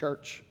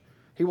 church.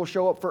 He will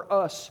show up for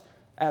us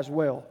as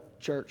well,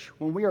 church.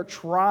 When we are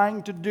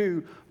trying to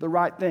do the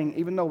right thing,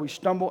 even though we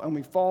stumble and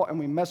we fall and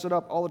we mess it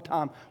up all the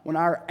time, when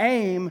our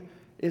aim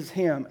is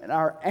Him and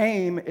our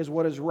aim is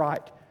what is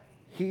right,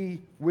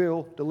 He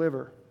will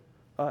deliver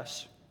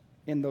us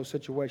in those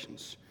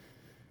situations.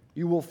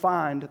 You will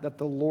find that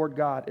the Lord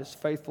God is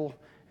faithful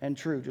and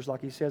true, just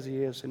like He says He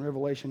is in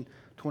Revelation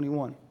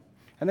 21.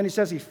 And then He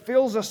says He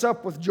fills us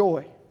up with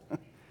joy,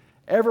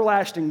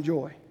 everlasting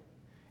joy,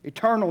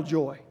 eternal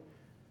joy.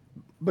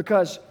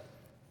 Because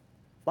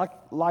like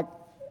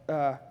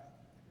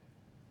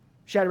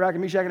Shadrach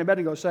and Meshach and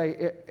Abednego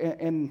say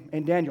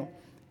in Daniel,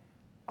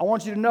 I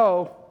want you to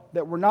know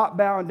that we're not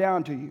bowing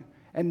down to you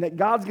and that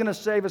God's going to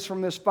save us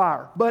from this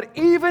fire. But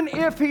even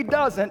if He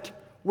doesn't,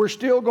 we're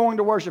still going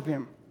to worship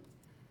Him.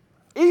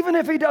 Even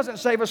if He doesn't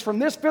save us from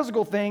this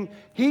physical thing,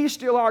 He's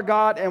still our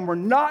God, and we're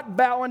not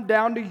bowing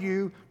down to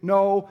you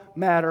no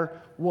matter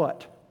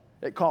what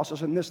it costs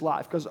us in this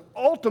life. Because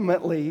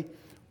ultimately,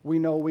 we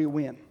know we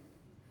win,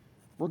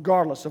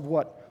 regardless of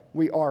what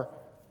we are,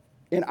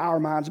 in our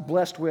minds,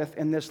 blessed with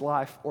in this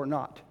life or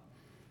not.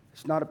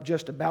 It's not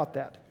just about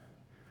that.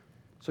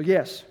 So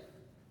yes,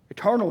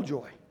 eternal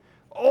joy,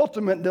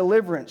 ultimate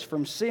deliverance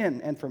from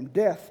sin and from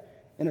death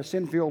in a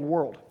sin-filled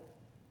world.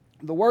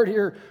 The word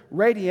here,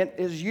 radiant,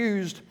 is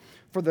used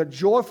for the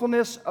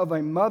joyfulness of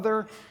a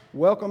mother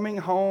welcoming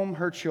home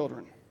her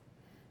children.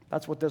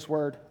 That's what this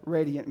word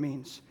radiant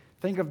means.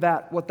 Think of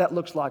that, what that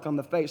looks like on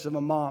the face of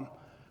a mom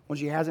when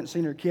she hasn't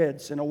seen her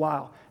kids in a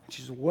while, and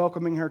she's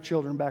welcoming her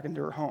children back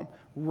into her home.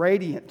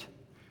 Radiant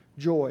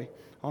joy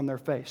on their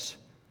face.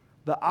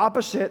 The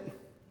opposite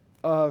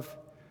of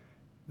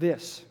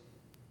this.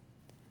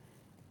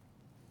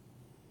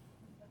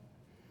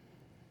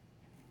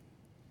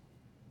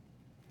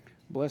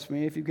 Bless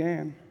me if you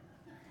can.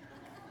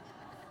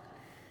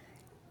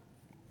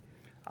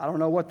 I don't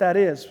know what that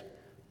is,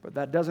 but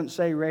that doesn't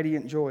say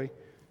radiant joy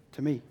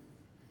to me.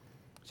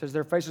 It says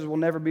their faces will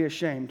never be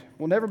ashamed.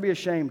 Will never be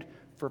ashamed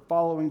for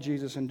following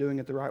Jesus and doing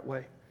it the right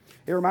way.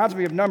 It reminds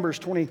me of Numbers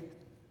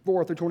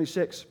 24 through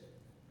 26,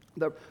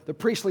 the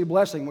priestly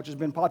blessing, which has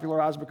been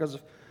popularized because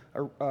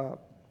of a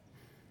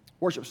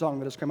worship song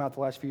that has come out the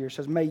last few years. It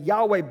says, may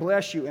Yahweh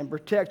bless you and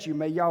protect you.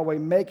 May Yahweh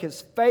make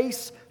his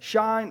face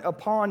shine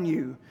upon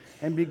you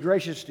and be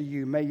gracious to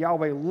you. May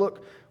Yahweh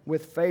look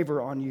with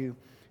favor on you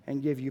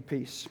and give you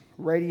peace.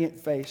 Radiant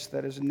face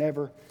that is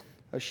never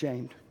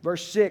ashamed.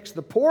 Verse 6,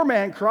 the poor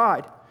man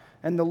cried,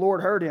 and the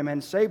Lord heard him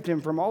and saved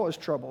him from all his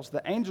troubles.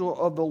 The angel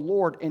of the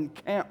Lord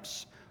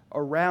encamps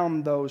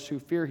around those who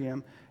fear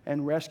him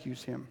and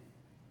rescues them.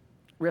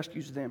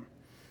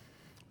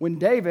 When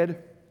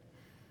David,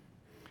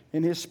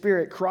 in his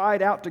spirit,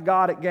 cried out to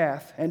God at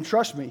Gath, and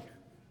trust me,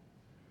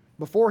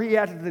 before he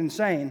acted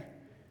insane,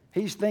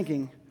 he's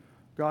thinking,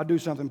 God, do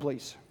something,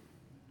 please.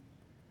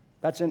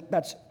 That's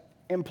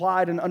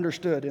implied and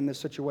understood in this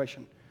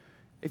situation.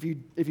 If you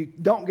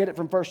don't get it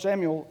from 1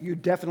 Samuel, you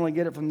definitely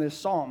get it from this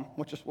psalm,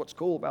 which is what's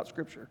cool about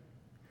Scripture.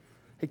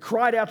 He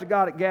cried out to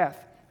God at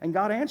Gath, and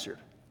God answered.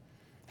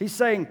 He's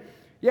saying,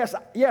 yes,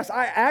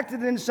 I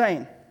acted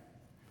insane,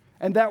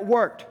 and that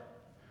worked.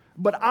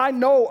 But I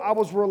know I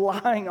was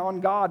relying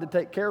on God to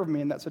take care of me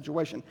in that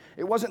situation.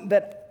 It wasn't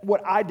that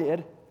what I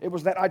did, it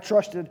was that I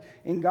trusted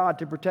in God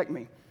to protect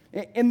me.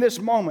 In this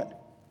moment,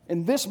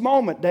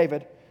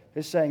 David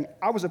is saying,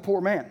 I was a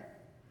poor man.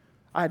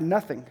 I had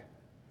nothing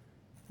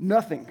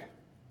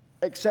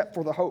except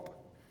for the hope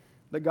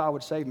that God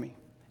would save me.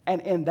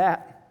 And in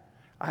that,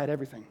 I had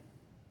everything.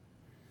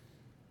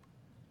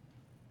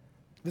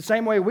 The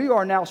same way we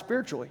are now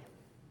spiritually.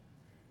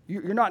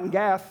 You're not in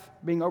Gath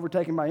being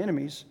overtaken by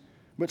enemies,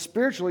 but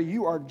spiritually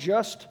you are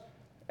just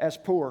as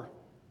poor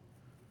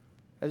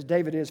as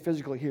David is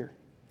physically here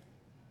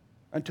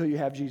until you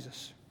have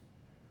Jesus.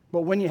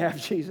 But when you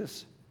have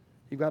Jesus,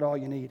 you've got all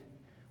you need.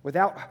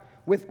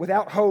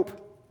 Without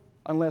hope,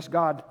 unless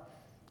God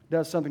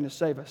does something to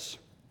save us,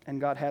 and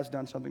God has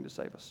done something to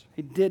save us.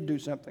 He did do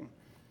something.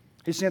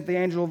 He sent the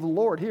angel of the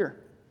Lord here.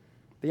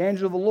 The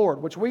angel of the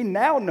Lord, which we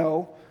now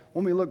know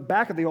when we look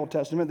back at the Old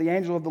Testament, the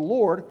angel of the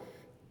Lord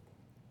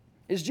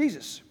is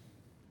Jesus.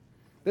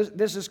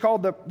 This is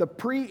called the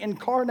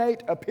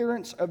pre-incarnate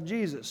appearance of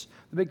Jesus.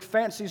 The big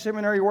fancy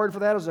seminary word for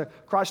that is a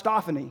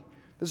Christophany.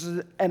 This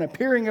is an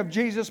appearing of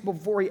Jesus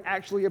before he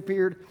actually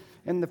appeared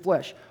in the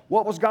flesh.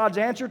 What was God's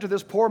answer to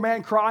this poor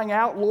man crying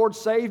out, Lord,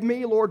 save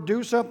me, Lord,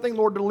 do something,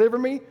 Lord, deliver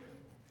me?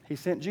 He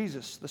sent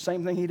Jesus, the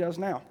same thing he does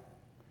now.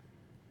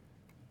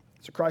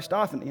 It's a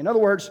Christophany. In other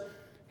words,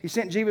 he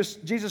sent Jesus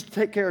to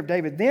take care of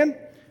David then,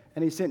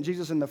 and he sent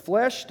Jesus in the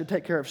flesh to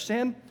take care of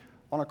sin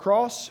on a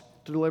cross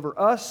to deliver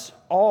us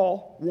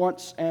all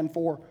once and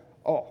for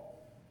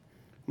all.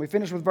 We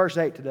finish with verse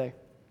 8 today.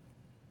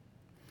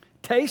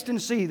 Taste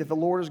and see that the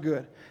Lord is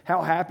good.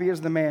 How happy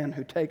is the man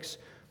who takes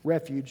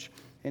refuge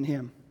in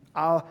him.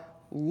 I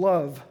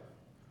love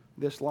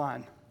this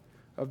line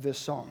of this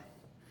psalm.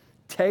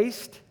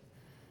 Taste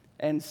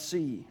and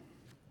see.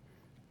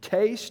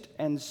 Taste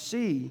and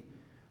see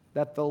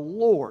that the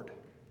Lord,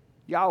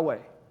 Yahweh,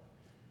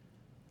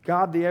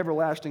 God the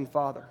everlasting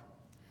Father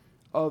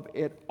of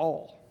it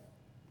all,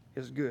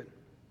 is good.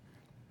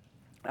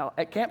 Now,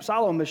 at Camp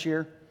Siloam this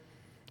year,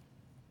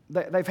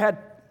 they've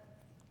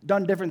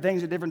done different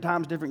things at different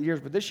times, different years,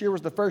 but this year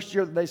was the first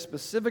year that they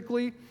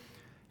specifically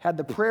had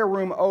the prayer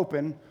room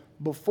open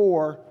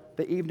before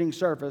the evening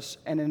service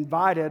and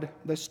invited,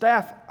 the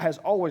staff has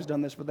always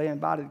done this, but they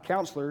invited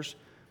counselors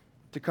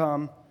to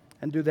come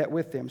and do that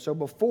with them. So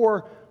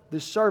before the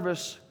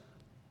service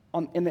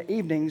in the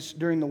evenings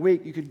during the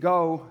week, you could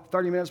go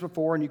 30 minutes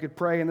before and you could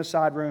pray in the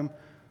side room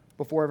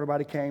before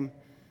everybody came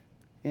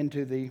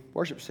into the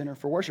worship center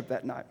for worship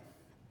that night.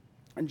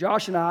 And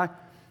Josh and I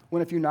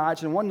went a few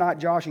nights, and one night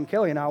Josh and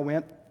Kelly and I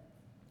went.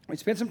 We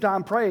spent some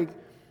time praying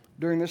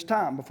during this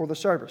time before the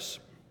service.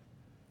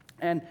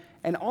 And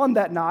on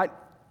that night,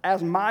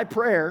 as my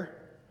prayer,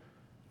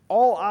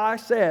 all I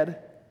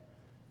said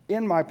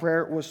in my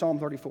prayer was Psalm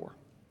 34.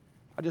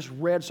 I just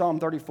read Psalm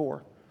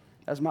 34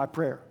 as my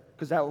prayer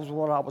because that was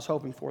what I was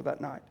hoping for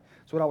that night.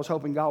 It's what I was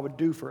hoping God would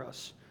do for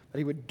us, that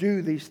he would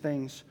do these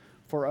things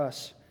for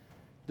us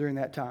during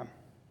that time.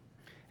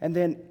 And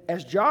then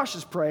as Josh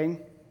is praying,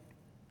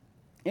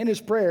 in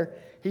his prayer,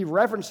 he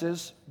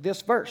references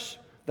this verse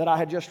that I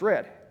had just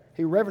read.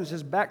 He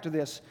references back to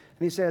this,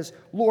 and he says,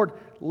 Lord,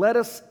 let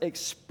us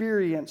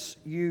experience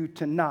you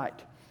tonight.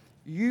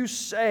 You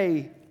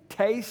say,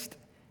 taste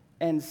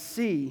and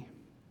see.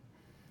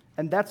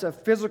 And that's a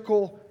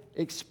physical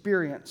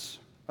experience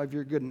of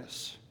your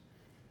goodness.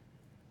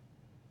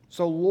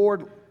 So,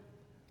 Lord,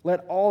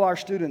 let all our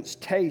students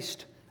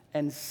taste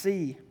and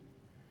see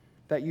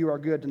that you are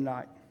good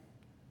tonight.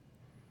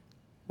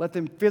 Let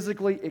them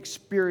physically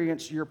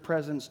experience your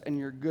presence and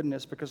your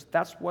goodness, because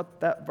that's what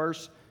that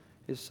verse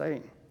is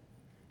saying.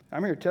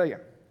 I'm here to tell you,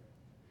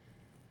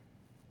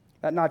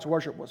 that night's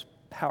worship was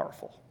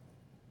powerful.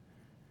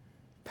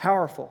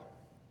 Powerful.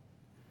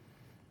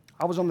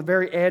 I was on the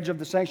very edge of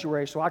the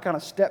sanctuary, so I kind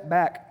of stepped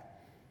back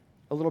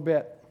a little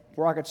bit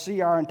where I could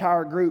see our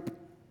entire group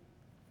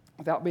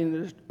without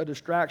being a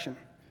distraction.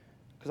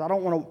 Because I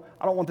don't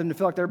want them to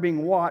feel like they're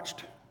being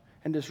watched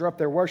and disrupt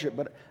their worship.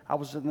 But I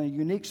was in a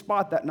unique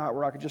spot that night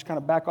where I could just kind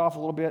of back off a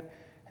little bit,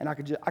 and I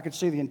could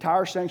see the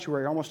entire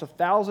sanctuary, almost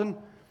 1,000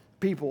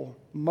 people,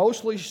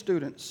 mostly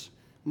students,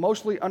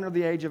 mostly under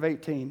the age of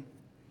 18.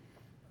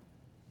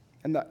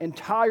 And the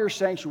entire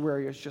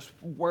sanctuary is just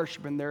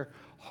worshiping their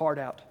heart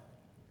out.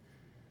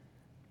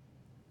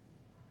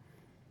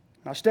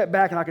 And I stepped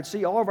back and I could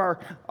see all of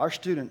our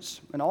students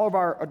and all of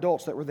our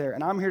adults that were there.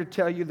 And I'm here to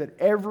tell you that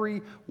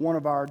every one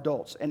of our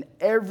adults and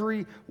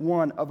every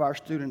one of our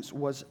students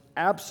was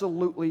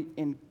absolutely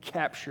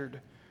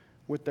encaptured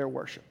with their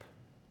worship.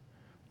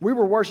 We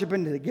were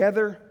worshiping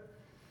together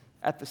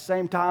at the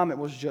same time. It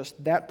was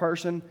just that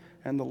person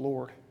and the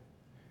Lord.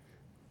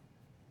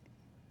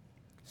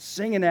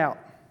 Singing out.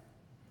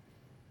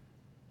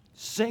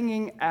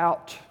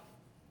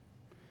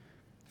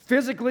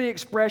 Physically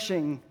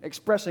expressing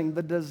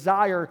the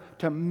desire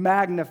to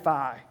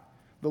magnify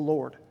the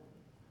Lord.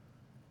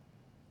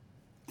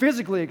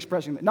 Physically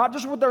expressing it, not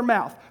just with their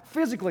mouth.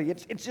 Physically,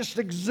 it's just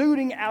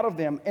exuding out of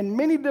them in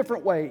many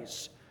different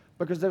ways,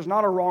 because there's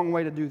not a wrong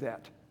way to do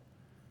that.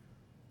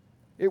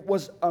 It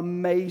was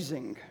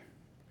amazing.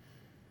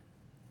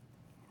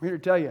 I'm here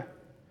to tell you,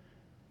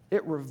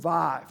 it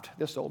revived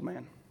this old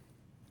man.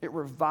 It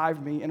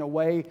revived me in a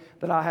way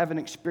that I haven't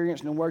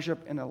experienced in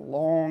worship in a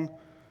long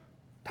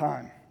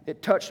time.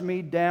 It touched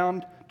me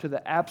down to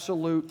the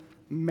absolute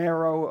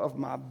marrow of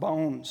my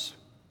bones.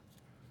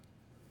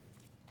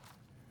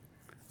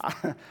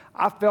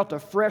 I felt a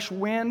fresh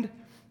wind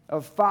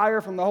of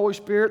fire from the Holy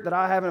Spirit that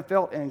I haven't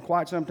felt in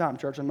quite some time,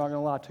 church. I'm not going to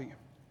lie to you.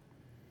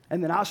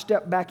 And then I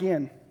stepped back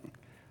in,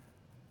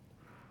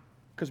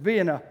 because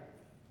being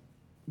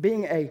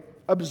a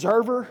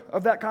observer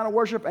of that kind of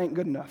worship ain't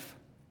good enough.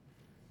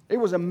 It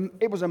was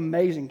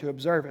amazing to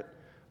observe it,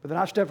 but then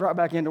I stepped right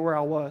back into where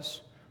I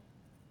was.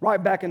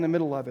 Right back in the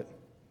middle of it.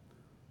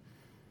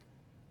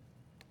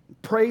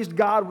 Praised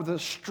God with a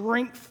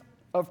strength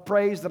of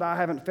praise that I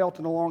haven't felt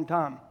in a long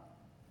time.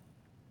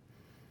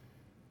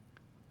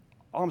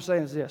 All I'm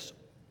saying is this.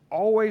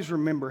 Always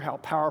remember how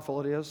powerful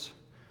it is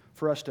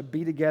for us to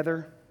be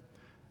together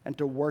and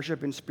to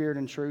worship in spirit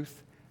and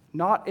truth,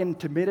 not in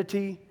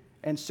timidity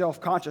and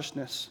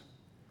self-consciousness,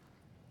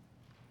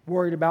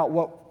 worried about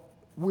what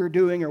we're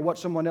doing or what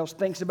someone else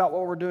thinks about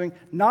what we're doing.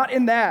 Not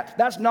in that.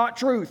 That's not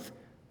truth.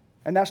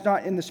 And that's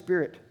not in the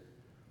Spirit.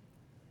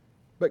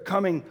 But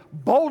coming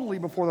boldly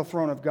before the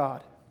throne of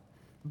God,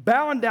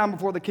 bowing down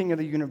before the King of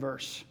the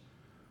universe,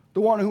 the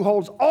one who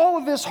holds all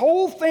of this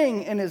whole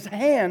thing in his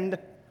hand,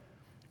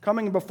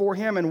 coming before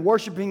him and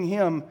worshiping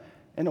him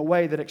in a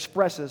way that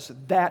expresses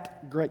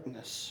that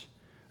greatness,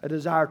 a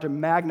desire to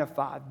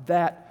magnify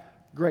that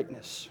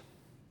greatness.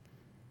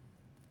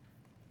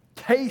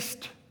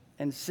 Taste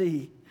and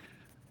see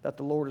that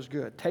the Lord is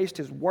good. Taste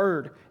his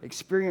word,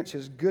 experience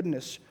his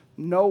goodness,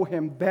 know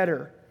him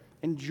better,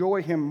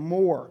 enjoy him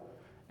more,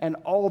 and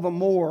all the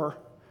more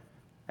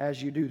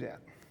as you do that.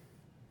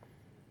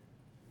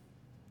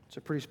 It's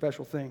a pretty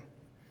special thing.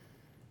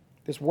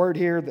 This word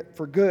here, that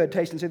for good,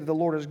 taste and see that the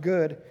Lord is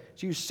good,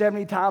 it's used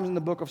 70 times in the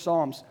book of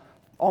Psalms,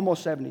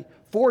 almost 70.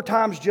 4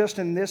 times just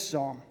in this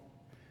psalm.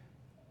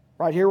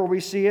 Right here where we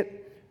see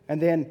it,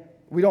 and then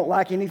we don't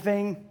lack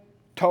anything,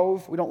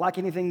 tov, we don't lack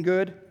anything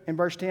good in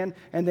verse 10,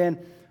 and then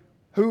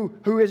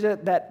who is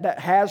it that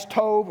has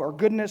tov or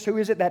goodness? Who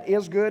is it that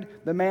is good?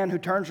 The man who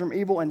turns from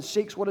evil and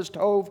seeks what is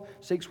tov,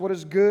 seeks what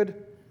is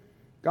good.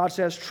 God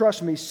says,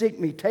 trust me, seek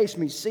me, taste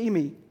me, see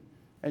me,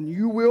 and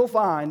you will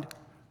find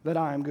that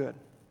I am good.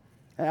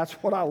 And that's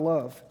what I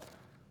love.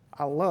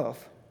 I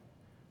love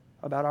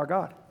about our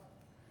God.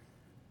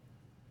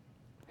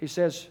 He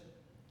says,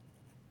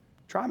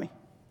 try me.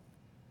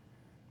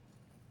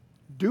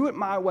 Do it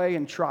my way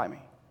and try me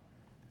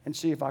and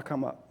see if I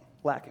come up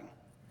lacking.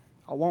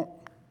 I won't.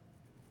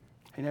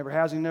 He never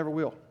has, he never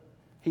will.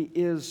 He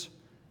is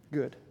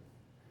good.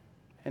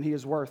 And he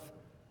is worth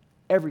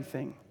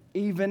everything,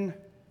 even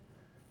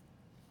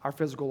our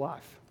physical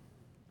life.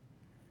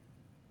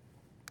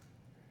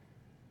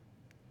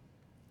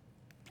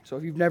 So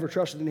if you've never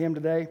trusted in him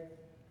today,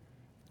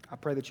 I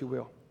pray that you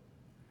will.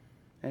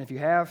 And if you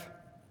have,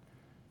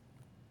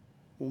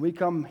 when we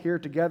come here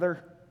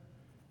together,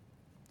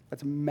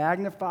 let's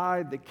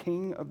magnify the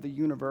King of the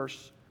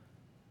universe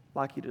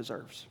like he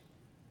deserves.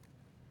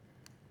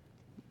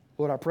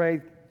 Lord, I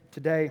pray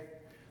today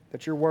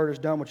that your word has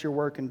done what your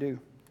word can do.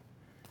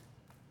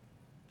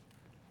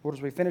 Lord,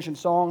 as we finish in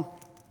song,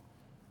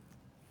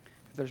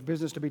 if there's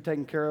business to be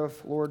taken care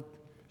of, Lord,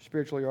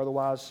 spiritually or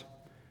otherwise,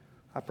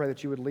 I pray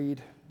that you would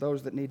lead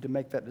those that need to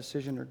make that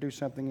decision or do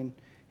something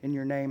in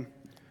your name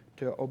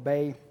to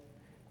obey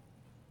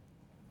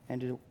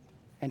and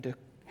to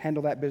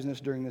handle that business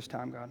during this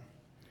time, God.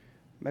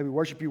 May we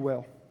worship you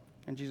well.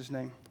 In Jesus'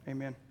 name,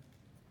 amen.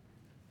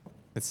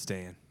 Let's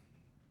stand.